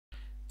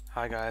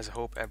Hi guys, I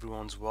hope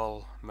everyone's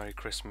well. Merry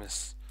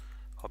Christmas.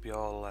 Hope you're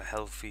all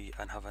healthy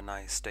and have a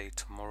nice day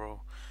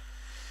tomorrow.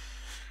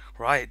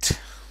 Right,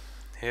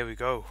 here we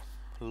go.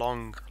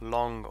 Long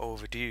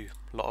overdue.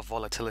 A lot of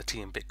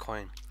volatility in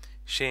Bitcoin.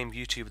 Shame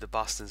YouTube the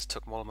bastards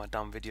took all of my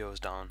damn videos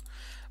down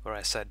where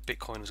I said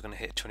Bitcoin was going to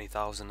hit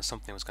 20,000 or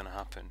something was going to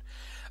happen.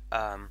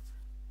 Um,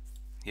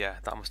 yeah,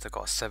 that must have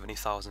got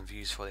 70,000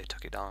 views before they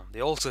took it down.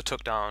 They also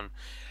took down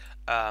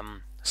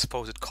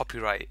supposed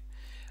copyright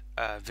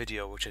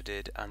video which I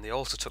did, and they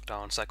also took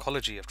down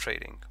psychology of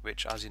trading,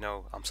 which, as you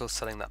know, I'm still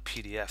selling that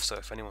PDF, so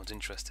if anyone's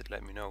interested,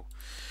 let me know.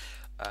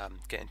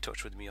 Get in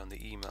touch with me on the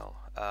email.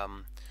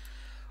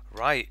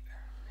 Right,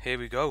 here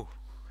we go.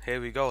 A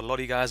lot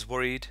of you guys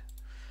worried,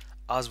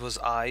 as was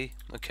I.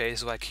 Okay,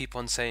 so I keep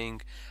on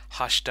saying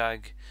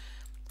hashtag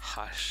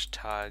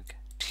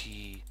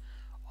TRP.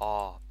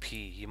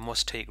 You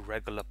must take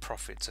regular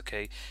profits.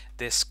 Okay,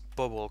 this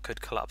bubble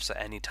could collapse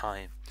at any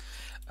time.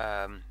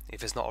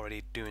 If it's not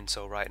already doing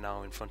so right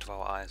now in front of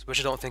our eyes, which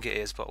I don't think it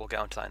is, but we'll get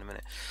onto that in a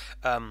minute.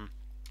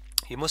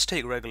 You must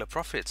take regular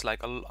profits.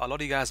 Like a lot of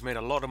you guys made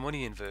a lot of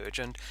money in Verge,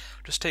 and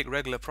just take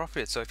regular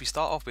profits. So if you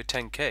start off with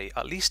 10k,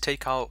 at least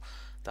take out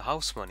the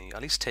house money.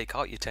 At least take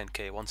out your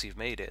 10k once you've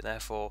made it.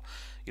 Therefore,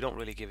 you don't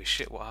really give a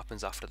shit what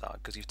happens after that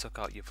because you've took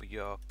out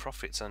your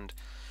profits. And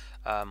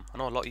I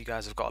know a lot of you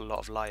guys have got a lot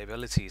of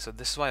liability, so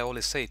this is why I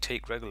always say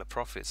take regular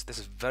profits. This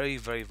is very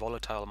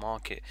volatile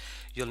market.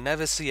 You'll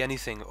never see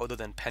anything other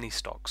than penny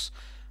stocks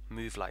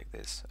move like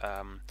this.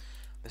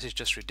 This is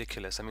just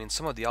ridiculous. I mean,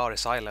 some of the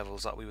RSI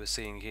levels that we were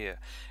seeing here,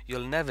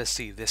 you'll never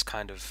see this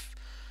kind of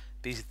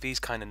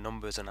these kind of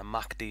numbers and a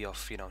MACD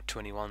of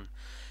 21,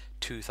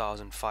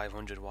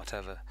 2,500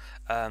 whatever.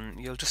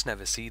 You'll just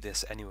never see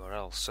this anywhere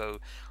else. So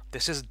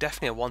this is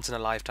definitely a once in a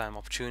lifetime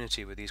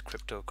opportunity with these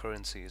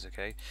cryptocurrencies.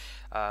 Okay,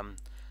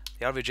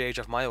 the average age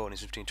of my own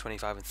is between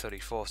 25 and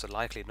 34, so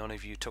likely none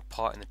of you took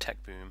part in the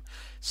tech boom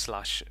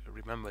 /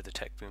 remember the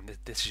tech boom.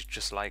 This is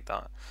just like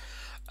that.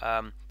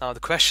 Now the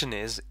question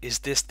is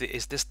this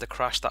the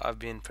crash that I've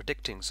been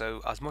predicting?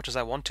 So as much as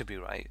I want to be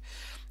right,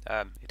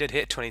 it did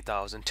hit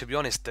 20,000. To be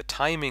honest, the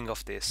timing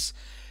of this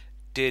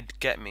did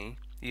get me.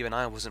 Even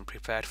I wasn't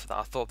prepared for that.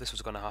 I thought this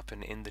was going to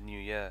happen in the new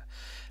year.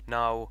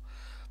 Now,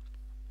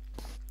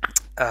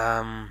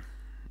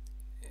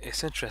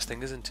 it's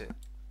interesting, isn't it?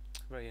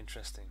 Very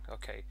interesting.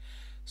 Okay,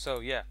 so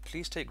yeah,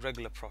 please take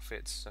regular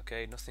profits.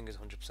 Okay, nothing is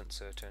 100%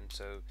 certain.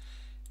 So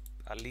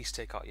at least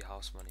take out your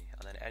house money,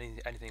 and then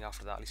anything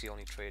after that, at least you're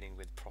only trading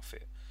with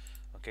profit.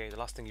 Okay, the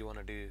last thing you want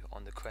to do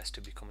on the quest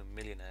to becoming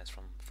millionaires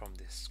from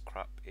this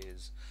crap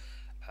is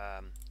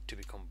to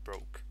become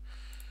broke.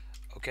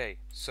 Okay,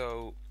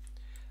 so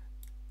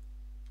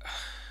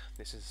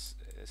this is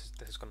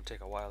going to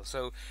take a while.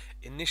 So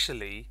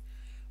initially,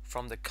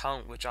 from the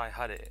count which I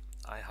had it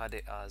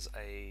as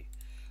a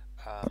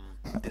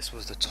this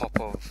was the top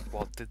of,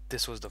 well,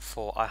 this was the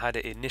 4. I had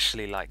it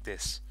initially like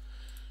this,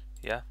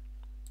 yeah.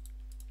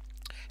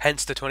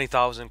 Hence the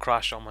 20,000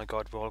 crash. Oh my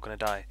God, we're all gonna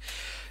die.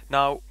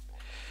 Now,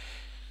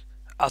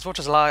 as much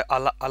as I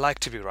like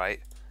to be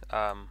right,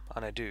 and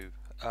I do,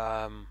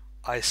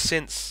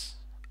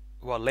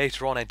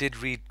 later on I did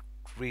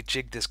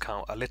rejig this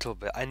count a little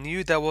bit. I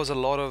knew there was a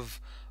lot of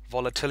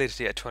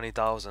volatility at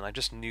 20,000. I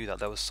just knew that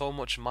there was so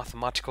much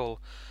mathematical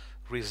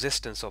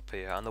resistance up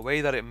here, and the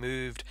way that it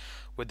moved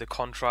with the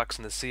contracts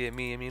and the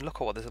CME. I mean,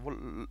 look at what this.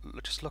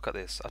 Just look at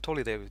this. I told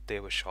you they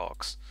were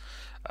sharks.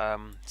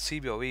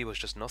 CBOE was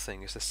just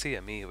nothing. It's the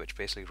CME which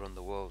basically run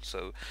the world.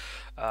 So,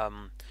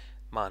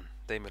 man,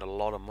 they made a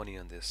lot of money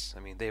on this. I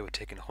mean, they were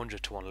taking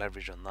 100 to 1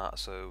 leverage on that.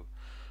 So,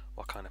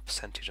 what kind of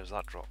percentage has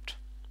that dropped?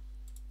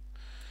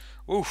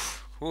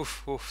 Oof.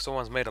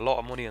 Someone's made a lot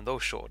of money on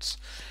those shorts.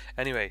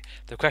 Anyway,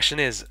 the question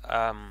is,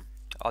 are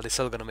they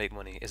still going to make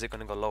money? Is it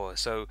going to go lower?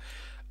 So,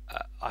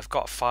 I've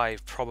got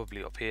 5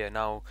 probably up here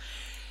now.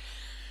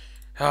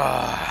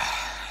 And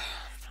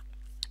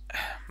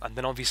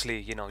then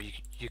obviously, you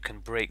can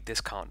break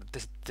this count.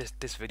 This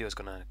video is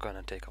gonna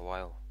take a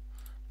while.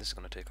 This is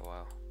gonna take a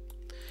while.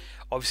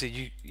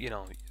 Obviously,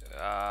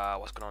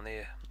 what's going on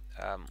here?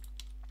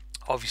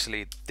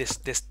 Obviously,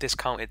 this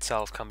count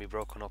itself can be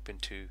broken up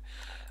into,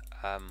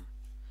 a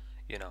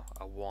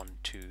 1,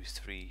 2,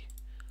 3,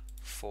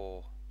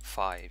 4,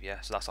 5.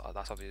 Yeah, so that's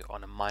obviously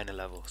on a minor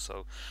level.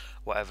 So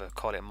whatever,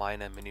 call it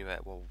minor,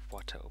 minuet, well,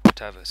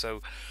 whatever.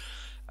 So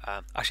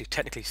actually,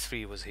 technically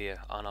 3 was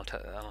here, and I'll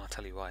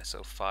tell you why.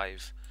 So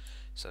 5.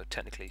 So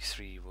technically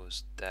 3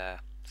 was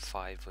there,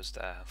 5 was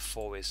there,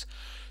 4 is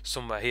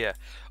somewhere here.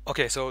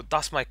 Okay, so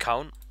that's my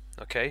count.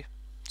 Okay,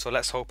 so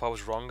let's hope I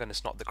was wrong and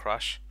it's not the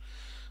crash.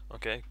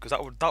 Okay, because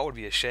that would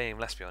be a shame.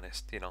 Let's be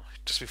honest.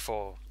 Just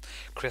before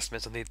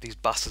Christmas, and these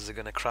bastards are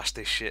gonna crash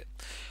this shit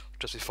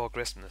just before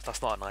Christmas.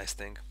 That's not a nice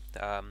thing.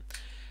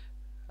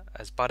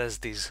 As bad as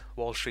these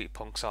Wall Street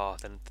punks are,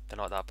 then they're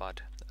not that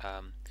bad.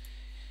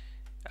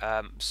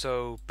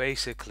 So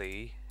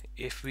basically,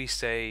 if we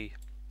say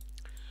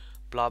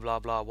blah blah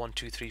blah 1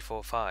 2 3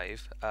 4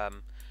 5, I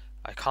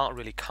can't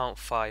really count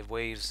 5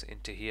 waves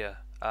into here.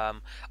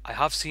 I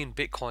have seen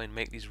Bitcoin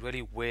make these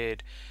really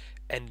weird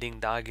ending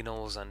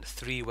diagonals and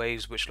 3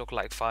 waves which look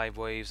like 5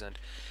 waves, and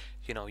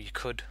you know, you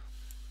could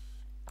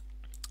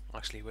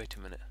actually, wait a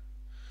minute,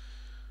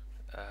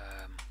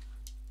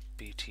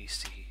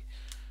 BTC,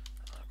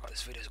 oh god,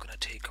 this video is gonna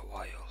take a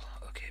while.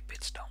 Okay,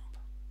 Bitstamp.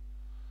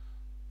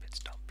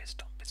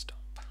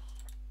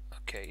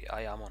 Okay,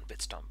 I am on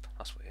Bitstamp,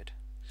 that's weird.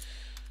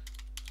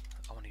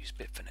 I want to use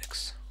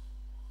Bitfinex.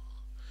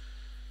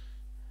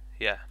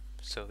 Yeah,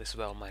 so this is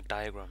where all my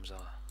diagrams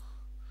are.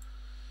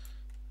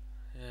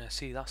 Yeah,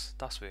 see, that's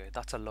weird.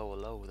 That's a lower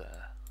low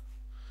there.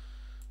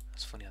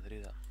 That's funny how they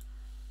do that.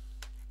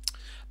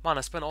 Man,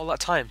 I spent all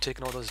that time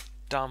taking all those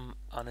damn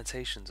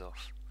annotations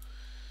off.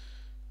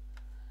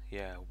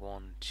 Yeah,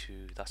 1,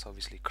 2, that's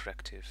obviously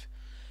corrective.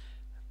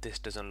 This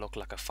doesn't look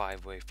like a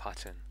 5-wave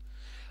pattern.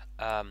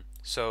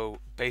 So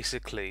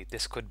basically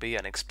this could be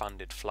an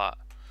expanded flat.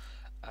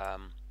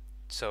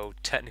 So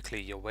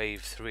technically your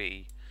wave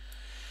 3,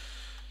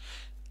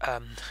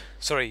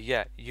 sorry,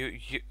 yeah,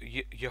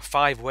 your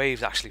 5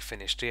 waves actually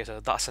finished here. So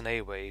that's an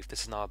A wave,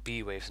 this is now a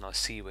B wave, this is now a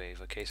C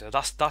wave. Okay, so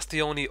that's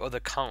the only other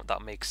count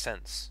that makes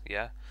sense.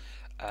 Yeah,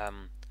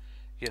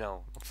 you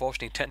know,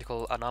 unfortunately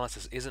technical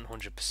analysis isn't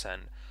 100%,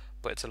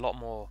 but it's a lot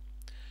more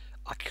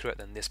accurate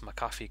than this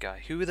McAfee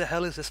guy. Who the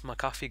hell is this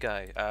McAfee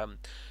guy?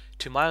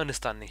 To my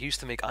understanding, he used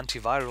to make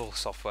antiviral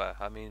software.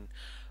 I mean,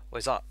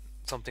 was that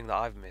something that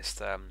I've missed?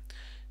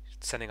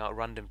 Sending out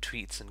random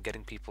tweets and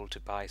getting people to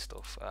buy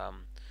stuff.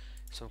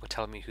 Someone could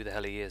tell me who the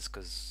hell he is,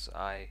 because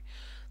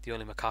the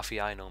only McAfee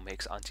I know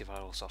makes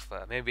antiviral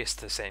software. Maybe it's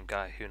the same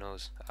guy, who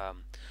knows.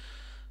 Don't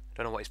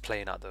know what he's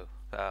playing at though.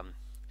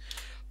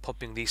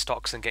 Pumping these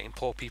stocks and getting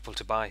poor people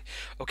to buy.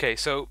 Okay,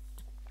 so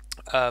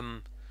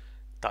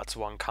that's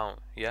one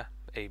count, yeah,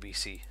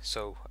 ABC.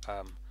 So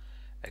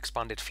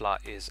expanded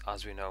flat is,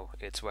 as we know,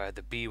 it's where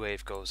the B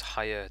wave goes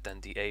higher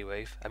than the A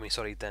wave. I mean,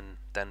 sorry, than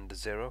the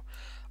 0,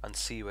 and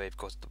C wave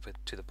goes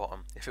to the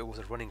bottom. If it was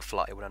a running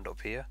flat, it would end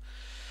up here.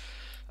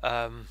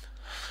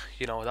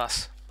 You know,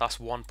 that's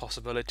one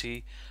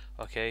possibility.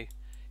 Okay,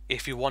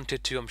 if you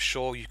wanted to, I'm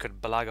sure you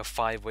could blag a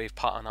 5-wave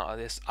pattern out of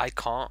this. I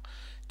can't,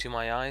 to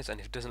my eyes, and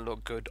if it doesn't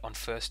look good on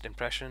first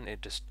impression,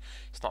 it's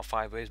not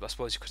 5 waves. But I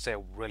suppose you could say a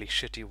really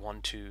shitty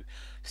 1, 2,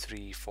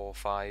 3, 4,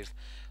 5.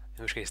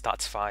 In which case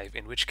that's 5.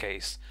 In which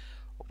case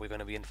we're going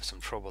to be in for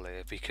some trouble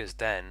here, because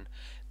then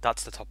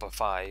that's the top of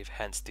 5.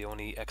 Hence the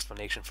only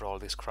explanation for all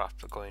this crap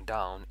going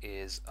down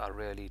is a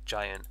really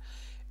giant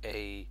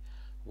A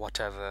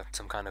whatever,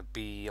 some kind of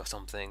B or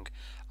something,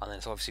 and then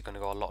it's obviously going to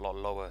go a lot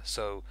lower.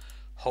 So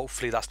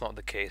hopefully that's not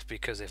the case,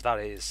 because if that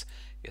is,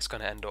 it's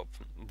going to end up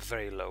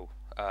very low.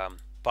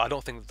 But I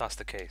don't think that's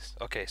the case.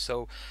 Okay,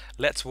 so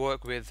let's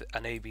work with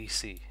an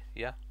ABC.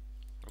 Yeah,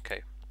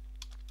 okay.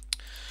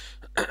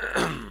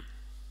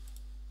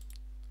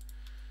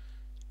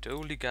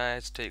 Told you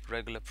guys to take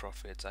regular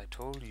profits. I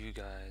told you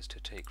guys to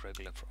take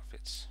regular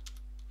profits.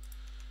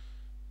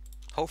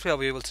 Hopefully I'll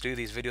be able to do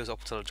these videos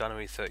up until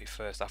January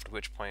 31st, after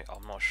which point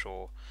I'm not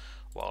sure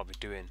what I'll be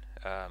doing.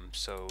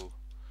 So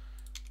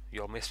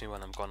you'll miss me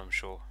when I'm gone, I'm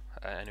sure.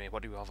 Anyway,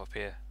 what do we have up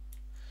here?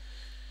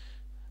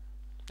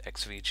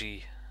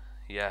 XVG.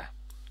 Yeah.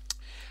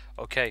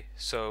 Okay,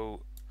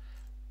 so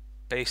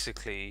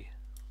basically,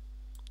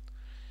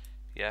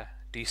 yeah,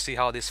 do you see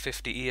how this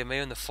 50 EMA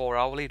on the 4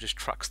 hourly just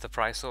tracks the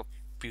price up?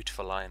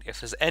 Beautiful line. If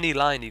there's any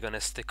line you're going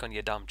to stick on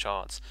your damn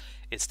charts,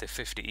 it's the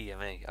 50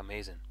 EMA.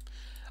 Amazing.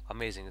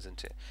 Amazing,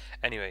 isn't it?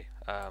 Anyway,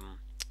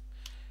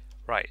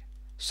 right,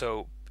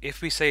 so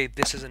if we say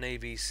this is an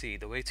ABC,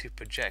 the way to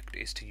project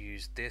is to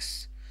use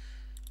this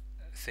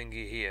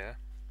thingy here.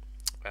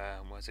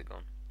 Where's it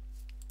gone?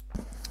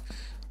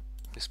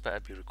 This better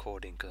be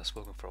recording, because I've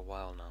spoken for a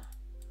while now.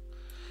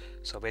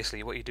 So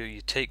basically what you do,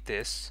 you take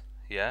this,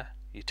 yeah,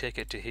 you take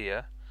it to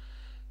here,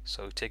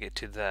 so take it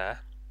to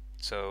there.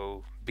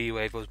 So B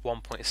wave was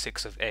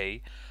 1.6 of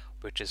A,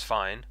 which is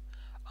fine,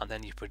 and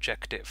then you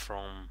project it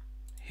from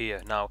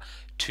here. Now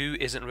 2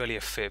 isn't really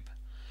a fib,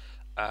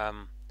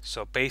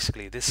 so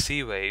basically this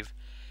C wave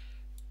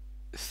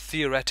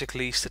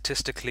theoretically,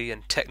 statistically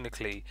and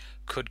technically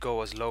could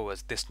go as low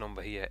as this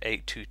number here,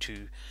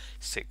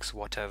 8226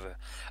 whatever,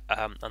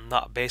 and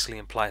that basically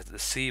implies that the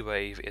C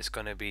wave is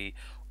going to be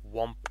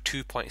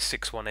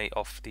 2.618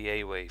 off the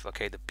A wave.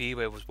 Okay, the B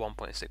wave was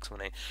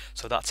 1.618,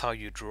 so that's how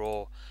you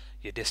draw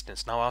your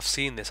distance. Now I've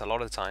seen this a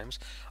lot of times.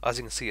 As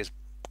you can see, it's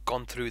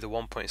gone through the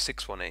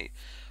 1.618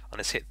 and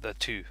it's hit the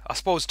 2. I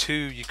suppose 2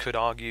 you could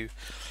argue.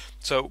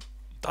 So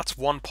that's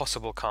one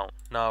possible count.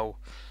 Now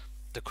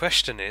the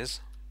question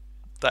is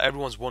that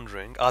everyone's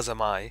wondering, as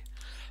am I,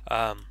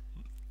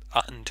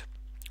 and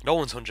no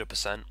one's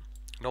 100%.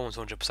 No one's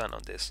 100%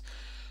 on this.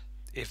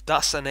 If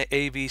that's an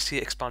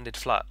ABC expanded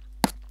flat,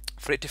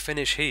 for it to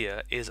finish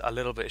here is a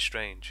little bit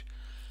strange.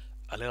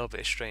 A little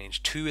bit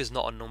strange. 2 is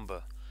not a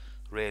number,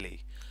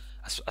 really.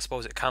 I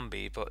suppose it can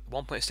be, but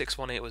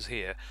 1.618 was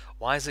here.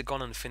 Why has it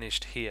gone and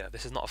finished here?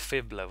 This is not a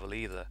fib level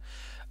either.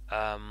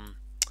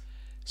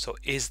 So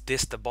is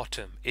this the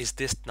bottom? Is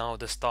this now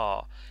the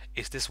start?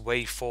 Is this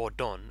wave 4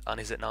 done, and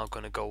is it now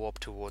going to go up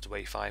towards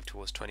wave 5,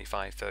 towards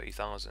 25,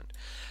 30,000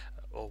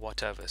 or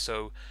whatever?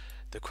 So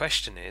The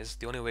question is,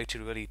 the only way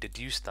to really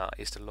deduce that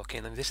is to look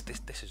in, and this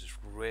is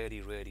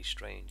really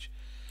strange.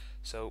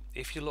 So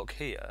if you look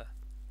here,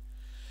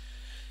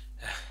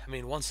 I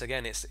mean, once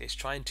again, it's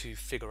trying to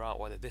figure out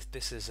whether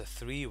this is a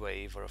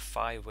 3-wave or a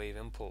 5-wave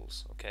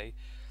impulse. Okay,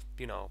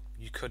 you know,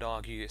 you could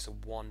argue it's a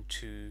 1,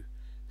 2,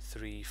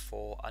 3,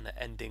 4, and an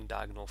ending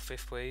diagonal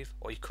 5th wave,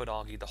 or you could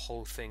argue the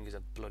whole thing is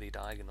a bloody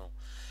diagonal.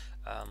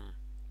 I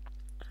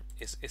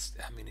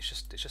mean,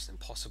 it's just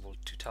impossible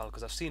to tell,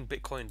 because I've seen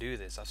Bitcoin do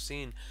this. I've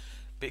seen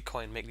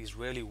Bitcoin make these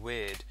really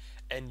weird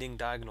ending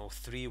diagonal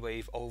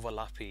 3-wave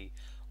overlappy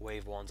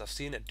wave ones. I've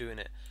seen it doing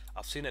it.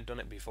 I've seen it done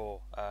it before.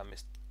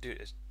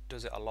 It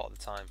does it a lot of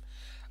the time.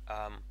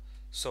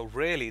 So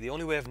really, the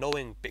only way of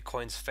knowing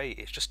Bitcoin's fate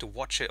is just to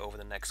watch it over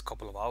the next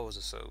couple of hours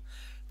or so,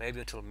 maybe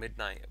until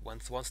midnight.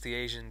 Once the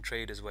Asian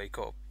traders wake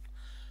up,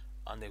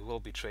 and they will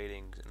be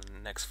trading in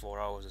the next 4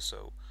 hours or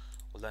so,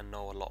 we'll then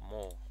know a lot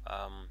more.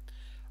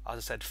 As I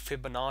said,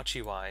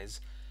 Fibonacci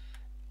wise,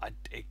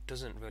 it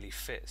doesn't really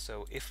fit.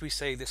 So if we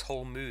say this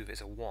whole move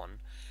is a 1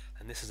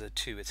 and this is a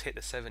 2, it's hit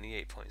the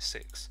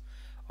 78.6,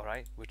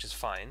 alright, which is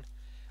fine,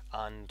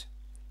 and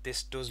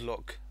this does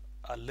look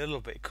a little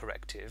bit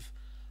corrective,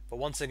 but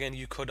once again,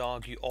 you could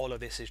argue all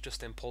of this is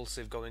just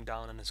impulsive going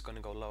down and it's going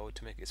to go low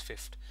to make its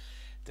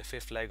the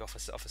fifth leg off a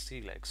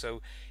C leg.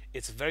 So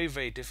it's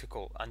very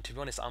difficult, and to be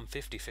honest, I'm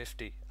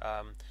 50-50.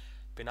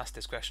 Been asked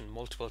this question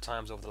multiple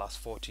times over the last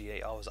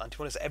 48 hours, and to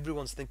be honest,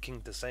 everyone's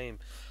thinking the same.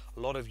 A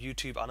lot of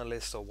YouTube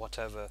analysts or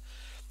whatever.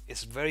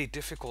 It's very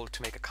difficult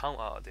to make a count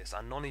out of this,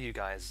 and none of you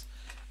guys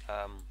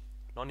can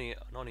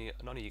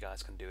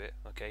do it,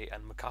 okay?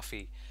 And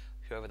McAfee,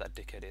 whoever that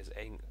dickhead is,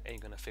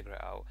 ain't gonna figure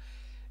it out.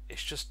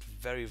 It's just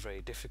very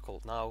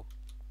difficult. Now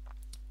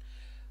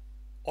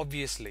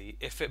obviously,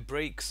 if it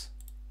breaks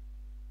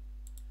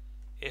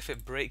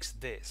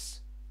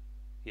this,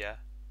 yeah,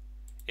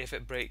 if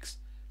it breaks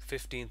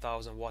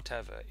 15,000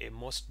 whatever, it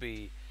must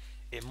be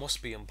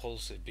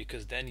impulsive,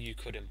 because then you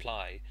could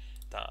imply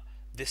that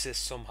this is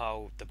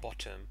somehow the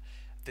bottom,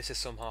 this is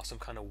somehow some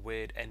kind of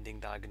weird ending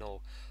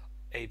diagonal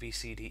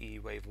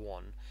ABCDE wave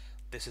 1,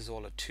 this is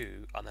all a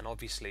 2, and then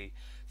obviously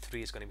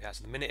 3 is going to be high.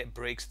 So the minute it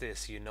breaks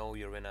this, you know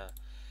you're in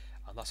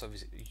and that's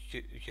obviously,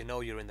 you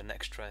know you're in the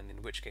next trend,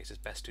 in which case it's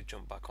best to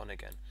jump back on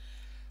again.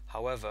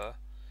 However,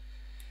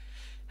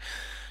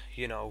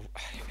 you know,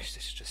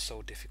 it's just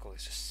so difficult.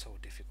 It's just so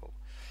difficult.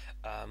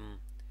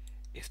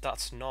 If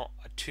that's not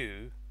a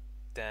 2,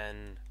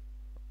 then,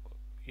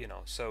 you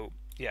know, so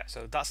yeah,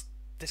 so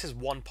this is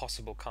one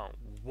possible count.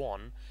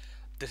 1,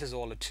 this is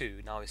all a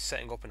 2. Now it's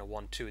setting up in a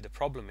 1, 2. The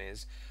problem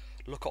is,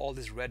 look at all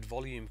this red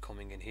volume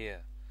coming in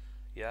here.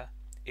 Yeah,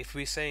 if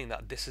we're saying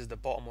that this is the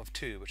bottom of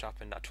 2, which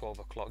happened at 12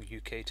 o'clock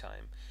UK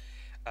time,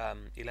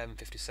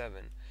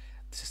 11:57,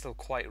 this is still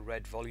quite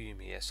red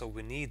volume here, so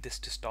we need this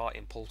to start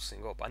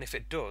impulsing up. And if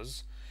it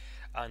does,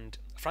 and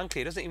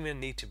frankly it doesn't even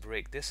need to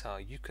break this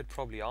high, you could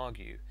probably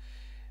argue,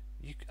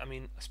 I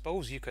mean, I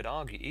suppose you could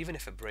argue, even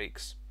if it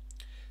breaks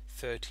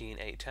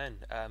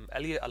 13,810,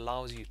 Elliott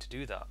allows you to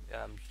do that.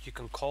 You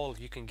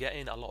can get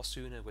in a lot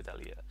sooner with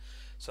Elliott.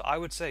 So I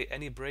would say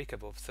any break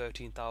above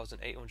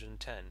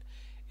 13,810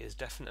 is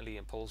definitely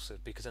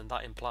impulsive, because then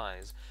that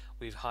implies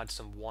we've had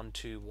some 1,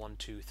 2, 1,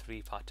 2,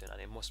 3 pattern,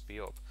 and it must be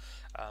up.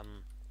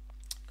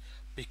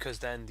 Because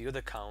then the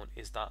other count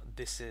is that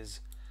this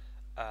is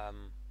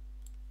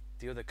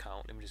the other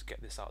count. Let me just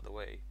get this out of the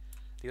way.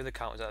 The other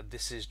count is that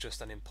this is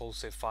just an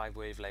impulsive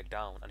 5-wave leg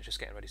down, and it's just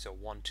getting ready. So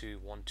 1, 2,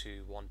 1,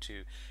 2, 1,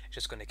 2. It's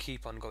just going to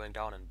keep on going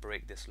down and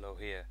break this low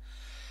here.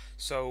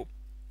 So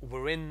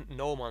we're in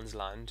no man's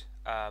land.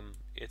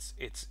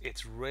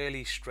 It's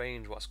really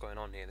strange what's going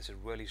on here. This is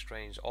really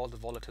strange. All the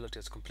volatility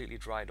is completely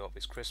dried up.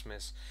 It's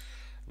Christmas.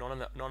 None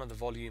of the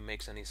volume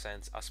makes any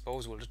sense. I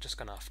suppose we're just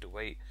gonna have to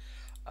wait.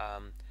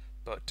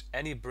 But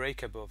any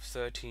break above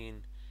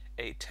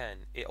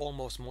 13,810, it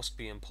almost must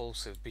be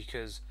impulsive,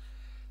 because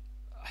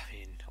I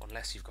mean,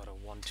 unless you've got a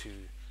 1,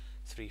 2,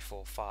 3,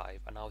 4, 5,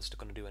 and now it's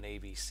going to do an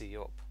ABC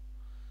up.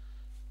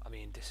 I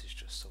mean, this is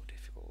just so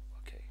difficult.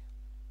 Okay,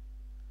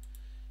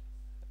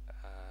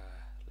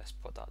 let's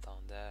put that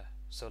down there.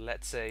 So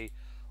let's say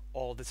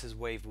all this is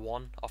wave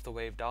 1 off the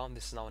wave down.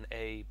 This is now an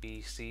A,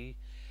 B, C.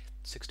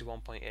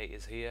 61.8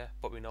 is here,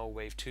 but we know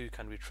wave 2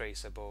 can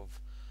retrace above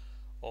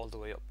all the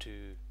way up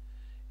to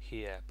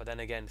here. But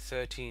then again,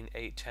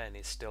 13,810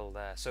 is still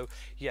there. So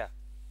yeah,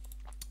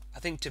 I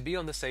think to be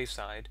on the safe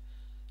side,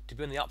 to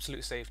be on the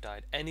absolute safe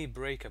side, any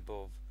break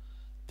above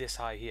this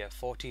high here,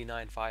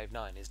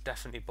 14,959, is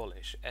definitely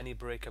bullish. Any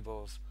break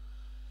above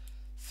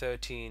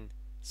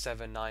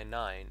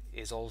 13,799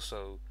 is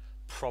also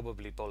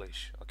probably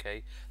bullish.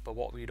 Okay, but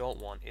what we don't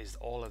want is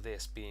all of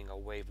this being a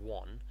wave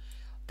 1,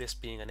 this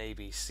being an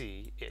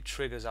ABC. It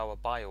triggers our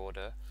buy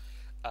order,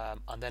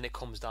 and then it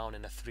comes down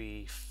in a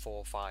 3,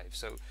 4, 5.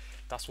 So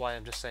that's why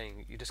I'm just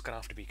saying you're just gonna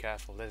have to be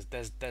careful.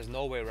 There's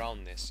no way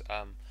around this.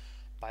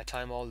 By the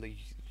time all the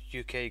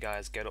UK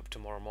guys get up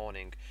tomorrow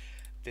morning,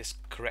 this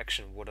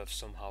correction would have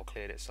somehow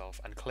cleared itself,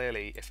 and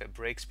clearly if it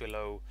breaks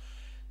below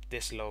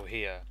this low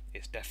here,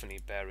 it's definitely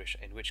bearish,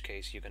 in which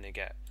case you're going to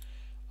get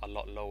a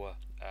lot lower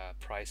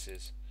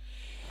prices.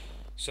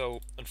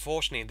 So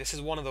unfortunately, this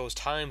is one of those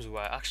times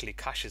where actually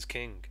cash is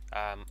king,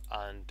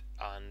 and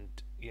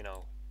you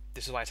know,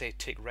 this is why I say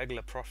take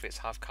regular profits,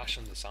 have cash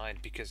on the side,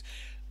 because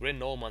we're in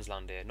no man's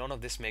land here. None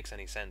of this makes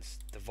any sense.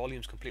 The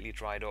volume's completely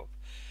dried up.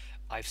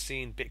 I've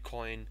seen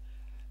Bitcoin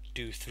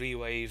do 3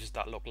 waves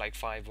that look like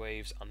 5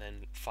 waves, and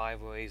then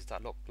 5 waves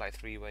that look like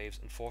 3 waves.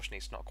 Unfortunately,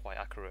 it's not quite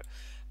accurate.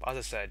 But as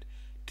I said,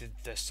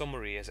 the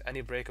summary is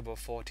any break above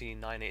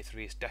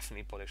 14,983 is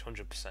definitely bullish,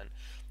 100%.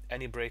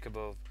 Any break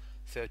above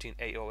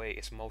 13,808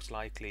 is most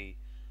likely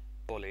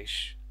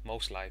bullish,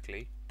 most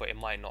likely, but it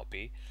might not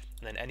be.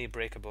 And then any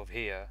break above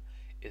here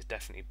is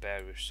definitely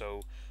bearish.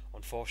 So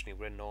unfortunately,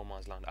 we're in no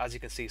man's land. As you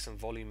can see, some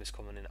volume is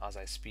coming in as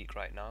I speak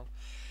right now,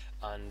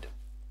 and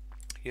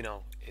you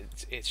know,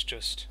 it's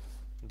just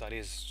that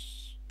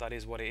is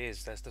what it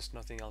is. There's just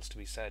nothing else to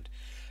be said.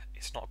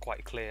 It's not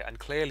quite clear, and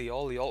clearly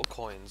all the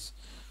altcoins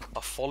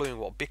are following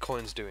what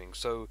Bitcoin's doing.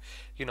 So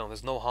you know,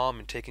 there's no harm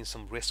in taking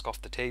some risk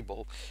off the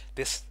table.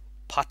 This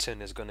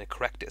pattern is going to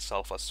correct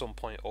itself at some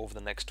point over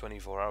the next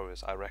 24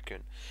 hours. I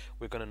reckon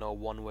we're going to know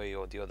one way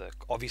or the other.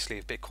 Obviously,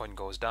 if Bitcoin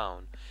goes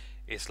down,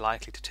 it's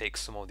likely to take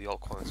some of the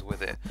altcoins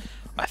with it.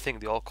 I think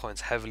the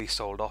altcoins heavily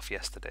sold off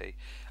yesterday,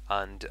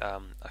 and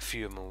a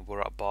few of them were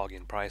at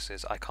bargain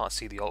prices. I can't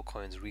see the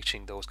altcoins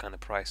reaching those kind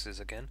of prices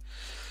again,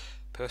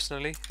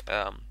 personally.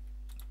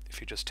 If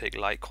you just take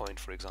Litecoin,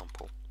 for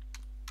example,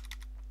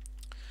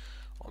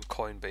 on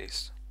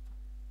Coinbase,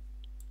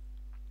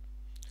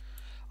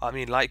 I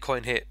mean,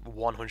 Litecoin hit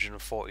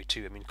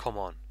 142. I mean, come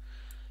on.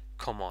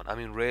 Come on. I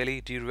mean, really?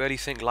 Do you really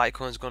think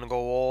Litecoin's going to go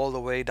all the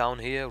way down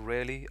here?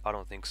 Really? I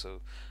don't think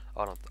so.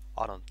 I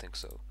don't think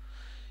so.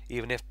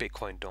 Even if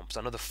Bitcoin dumps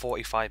another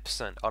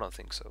 45%, I don't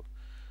think so.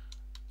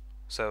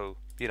 So,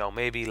 you know,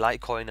 maybe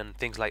Litecoin and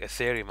things like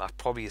Ethereum are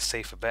probably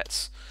safer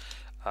bets.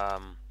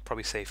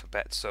 Probably safer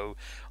bets. So,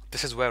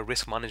 this is where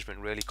risk management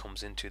really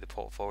comes into the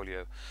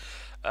portfolio.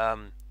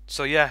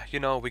 So yeah,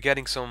 you know, we're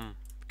getting some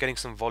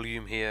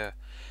volume here.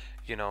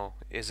 You know,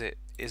 is it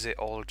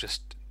all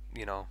just,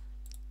 you know,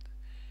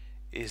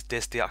 is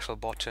this the actual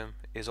bottom?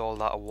 Is all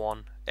that a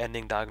 1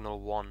 ending diagonal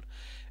 1?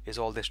 Is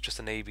all this just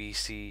an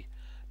ABC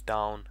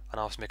down, and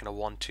now it's making a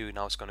 1-2,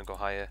 now it's going to go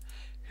higher?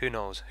 Who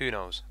knows? Who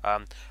knows?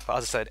 But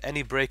as I said,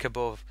 any break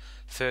above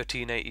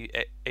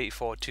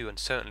 13,842, and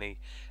certainly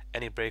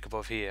any break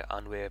above here,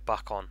 and we're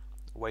back on.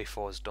 Wave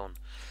 4 is done.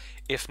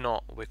 If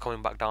not, we're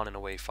coming back down in a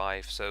wave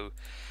 5. So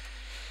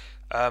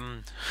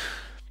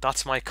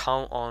that's my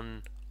count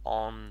on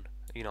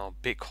you know,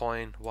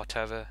 Bitcoin,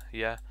 whatever.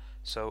 Yeah.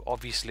 So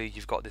obviously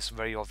you've got this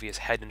very obvious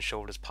head and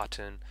shoulders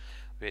pattern,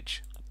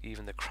 which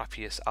even the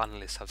crappiest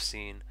analysts have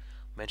seen.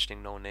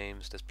 Mentioning no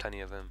names, there's plenty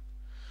of them.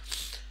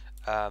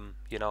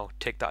 You know,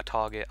 take that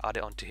target, add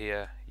it onto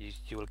here.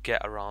 You will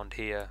get around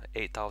here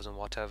 8,000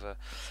 whatever.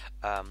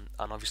 And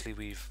obviously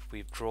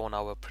we've drawn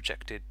our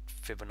projected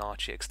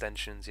Fibonacci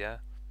extensions. Yeah.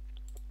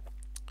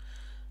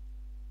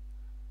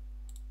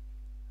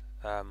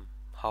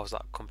 How's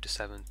that come to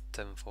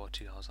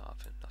 740? How's that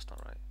happen? That's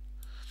not right.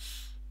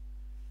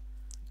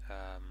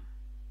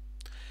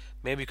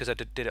 Maybe because I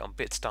did it on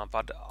Bitstamp.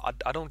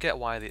 I don't get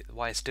why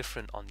it's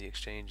different on the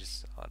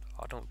exchanges.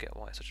 I don't get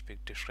why it's such a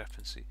big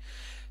discrepancy.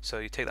 So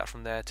you take that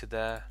from there to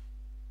there.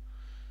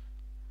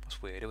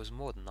 That's weird. It was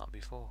more than that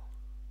before.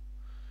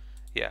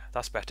 Yeah,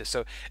 that's better.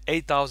 So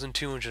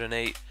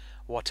 8,208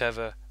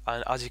 whatever,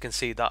 and as you can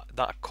see,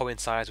 that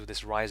coincides with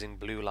this rising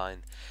blue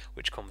line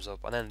which comes up.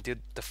 And then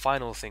the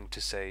final thing to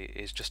say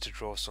is just to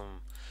draw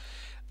some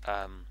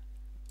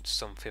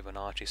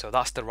Fibonacci. So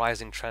that's the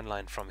rising trend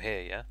line from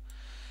here. Yeah.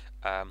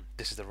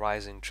 This is the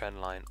rising trend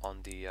line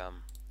on the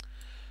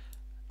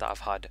that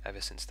I've had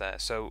ever since there.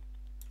 So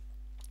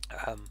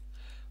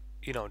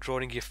you know,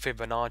 drawing your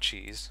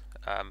Fibonacci's,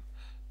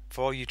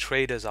 for all you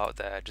traders out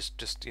there,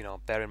 just you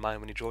know, bear in mind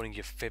when you're drawing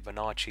your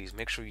Fibonacci's,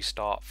 make sure you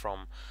start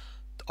from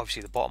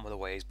obviously the bottom of the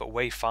waves. But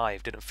wave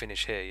 5 didn't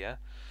finish here. Yeah.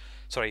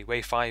 Sorry,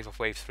 wave 5 of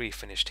wave 3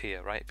 finished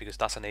here, right? Because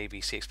that's an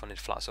ABC exponential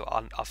flat. So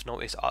I've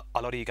noticed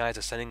a lot of you guys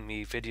are sending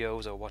me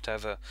videos or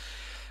whatever.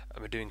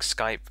 We're doing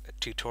Skype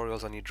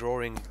tutorials and you're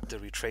drawing the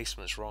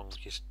retracements wrong.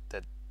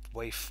 That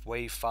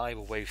wave 5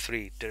 or wave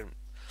 3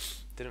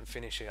 didn't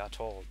finish it at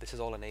all. This is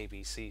all an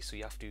ABC, so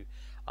you have to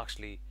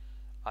actually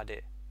add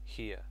it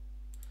here.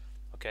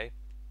 Okay.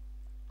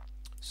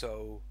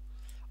 So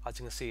as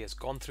you can see, it's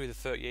gone through the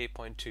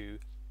 38.2.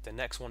 The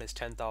next one is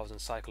 10,000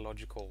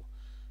 psychological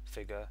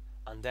figure,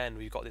 and then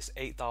we've got this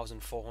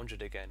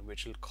 8,400 again,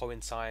 which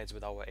coincides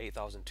with our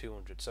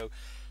 8,200. So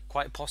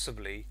quite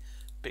possibly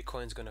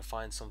Bitcoin's going to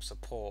find some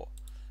support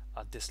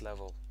at this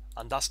level,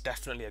 and that's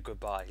definitely a good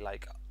buy.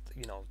 Like,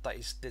 you know,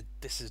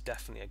 this is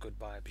definitely a good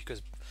buy,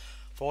 because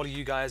for all of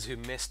you guys who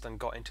missed and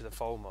got into the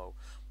FOMO,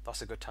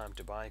 that's a good time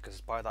to buy,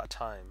 because by that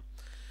time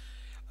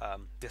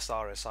this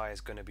RSI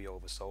is going to be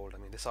oversold. I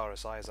mean, this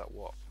RSI is at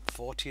what,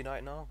 40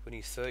 right now? We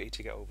need 30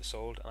 to get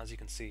oversold, and as you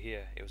can see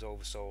here, it was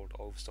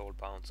oversold,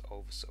 bounce,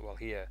 well,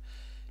 here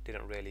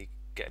didn't really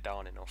get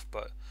down enough,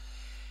 but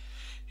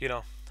you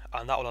know,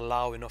 and that will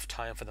allow enough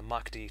time for the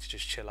MACD to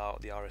just chill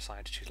out, the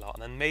RSI to chill out,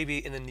 and then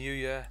maybe in the new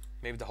year,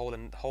 maybe the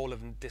whole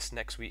of this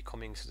next week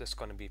coming is just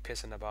going to be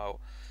pissing about,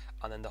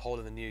 and then the whole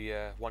of the new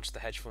year, once the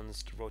hedge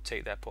funds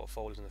rotate their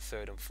portfolios in the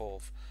third and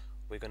fourth,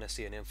 we're going to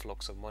see an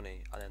influx of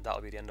money, and then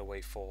that'll be the end of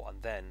wave 4,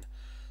 and then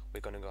we're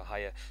going to go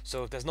higher.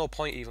 So there's no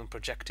point even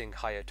projecting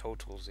higher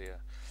totals here,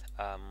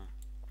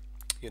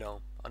 you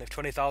know. And if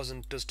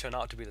 20,000 does turn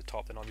out to be the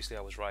top, then obviously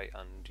I was right,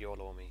 and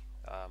you'll owe me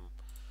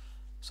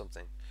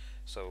something.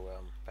 So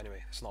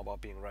anyway, it's not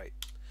about being right,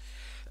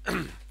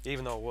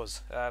 even though it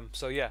was.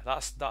 So yeah,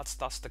 that's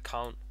the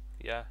count.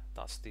 Yeah,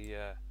 that's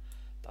the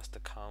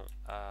count.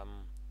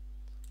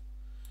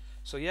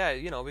 So yeah,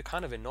 you know, we're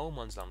kind of in no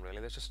man's land really.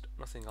 There's just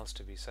nothing else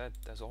to be said.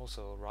 There's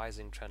also a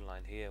rising trend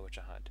line here which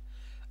I had,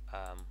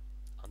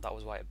 and that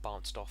was why it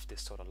bounced off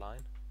this sort of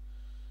line.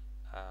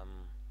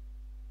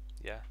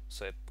 Yeah,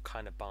 so it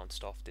kind of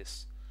bounced off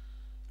this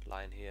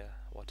line here,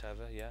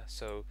 whatever. Yeah,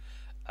 so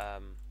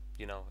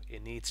you know,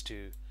 it needs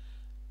to,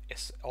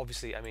 it's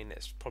obviously, I mean,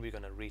 it's probably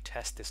going to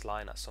retest this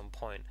line at some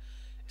point.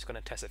 It's going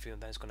to test it through,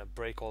 and then it's going to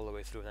break all the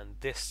way through, and then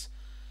this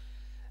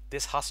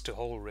has to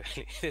hold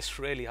really. This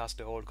really has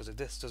to hold, because if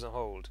this doesn't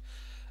hold,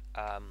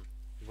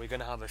 we're going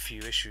to have a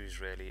few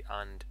issues really,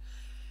 and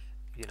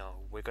you know,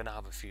 we're going to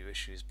have a few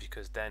issues,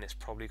 because then it's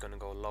probably going to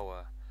go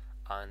lower,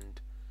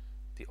 and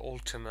the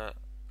ultimate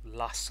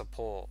last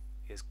support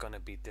is going to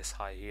be this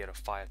high here of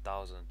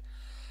 5,000,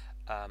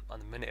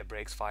 and the minute it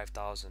breaks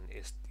 5,000,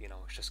 is, you know,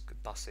 it's just,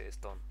 that's it, it's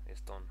done,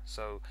 it's done.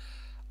 So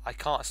I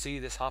can't see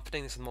this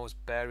happening. This is the most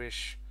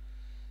bearish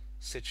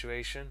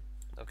situation.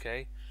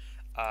 Okay,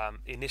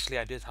 initially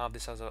I did have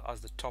this as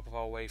the top of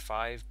our wave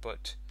 5,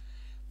 but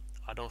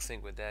I don't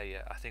think we're there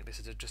yet. I think this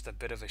is just a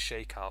bit of a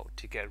shakeout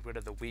to get rid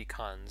of the weak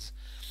hands,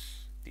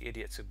 the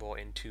idiots who bought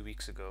in 2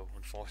 weeks ago,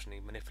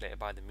 unfortunately manipulated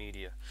by the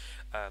media.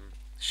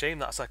 Shame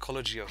that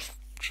psychology of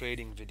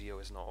trading video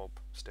is not up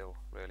still,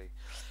 really.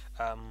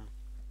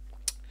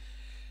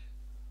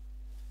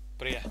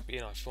 But yeah, you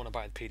know, if you want to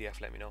buy the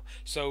PDF, let me know.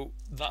 So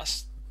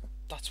that's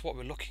what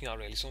we're looking at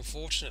really. So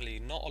unfortunately,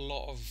 not a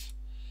lot of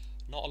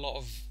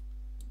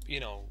you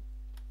know,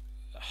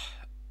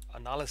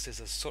 analysis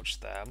as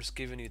such there. I'm just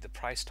giving you the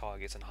price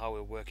targets and how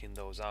we're working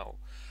those out.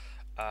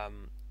 I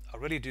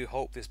really do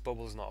hope this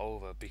bubble's not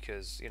over,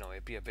 because, you know,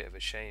 it'd be a bit of a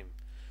shame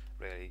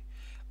really.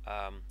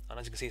 And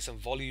as you can see, some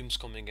volumes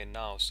coming in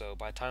now, so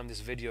by the time this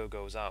video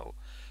goes out,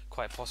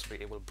 quite possibly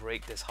it will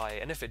break this high,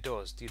 and if it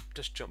does, you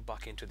just jump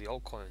back into the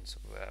altcoins.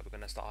 We're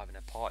going to start having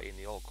a party in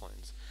the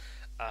altcoins.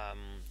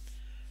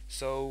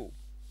 So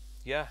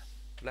yeah,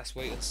 let's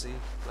wait and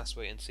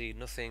see.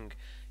 Nothing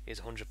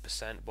is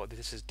 100%, but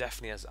this is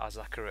definitely as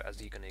accurate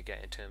as you're going to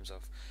get in terms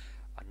of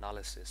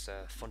analysis,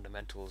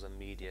 fundamentals and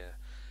media.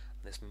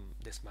 This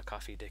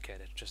McAfee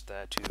dickhead is just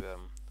there to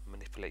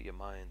manipulate your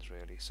minds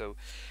really. So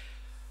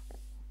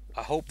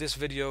I hope this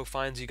video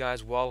finds you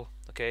guys well.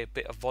 Okay, a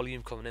bit of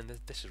volume coming in.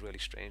 This is really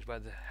strange. Where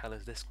the hell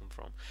has this come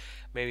from?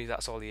 Maybe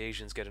that's all the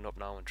Asians getting up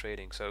now and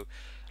trading. So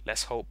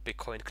let's hope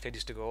Bitcoin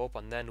continues to go up,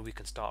 and then we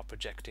can start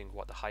projecting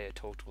what the higher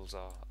totals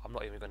are. I'm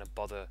not even going to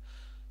bother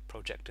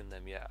projecting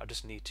them yet. I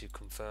just need to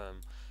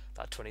confirm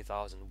that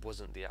 20,000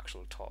 wasn't the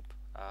actual top.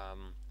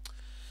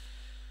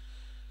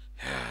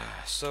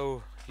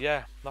 So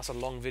yeah, that's a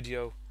long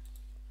video.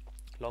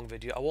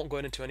 I won't go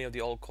into any of the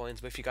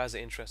altcoins, but if you guys are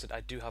interested,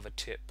 I do have a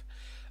tip.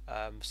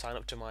 Sign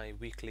up to my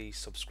weekly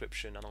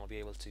subscription and I'll be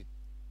able to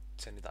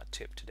send you that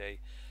tip today.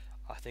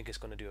 I think it's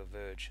going to do a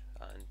Verge,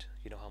 and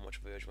you know how much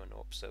Verge went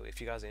up. So if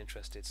you guys are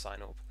interested,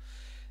 sign up.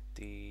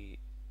 The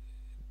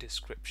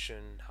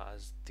description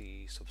has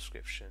the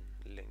subscription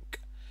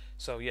link.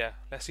 So yeah,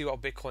 let's see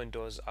what Bitcoin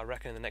does. I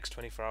reckon in the next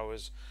 24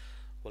 hours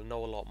we'll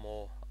know a lot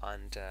more,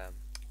 and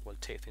we'll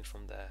take things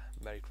from there.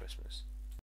 Merry Christmas.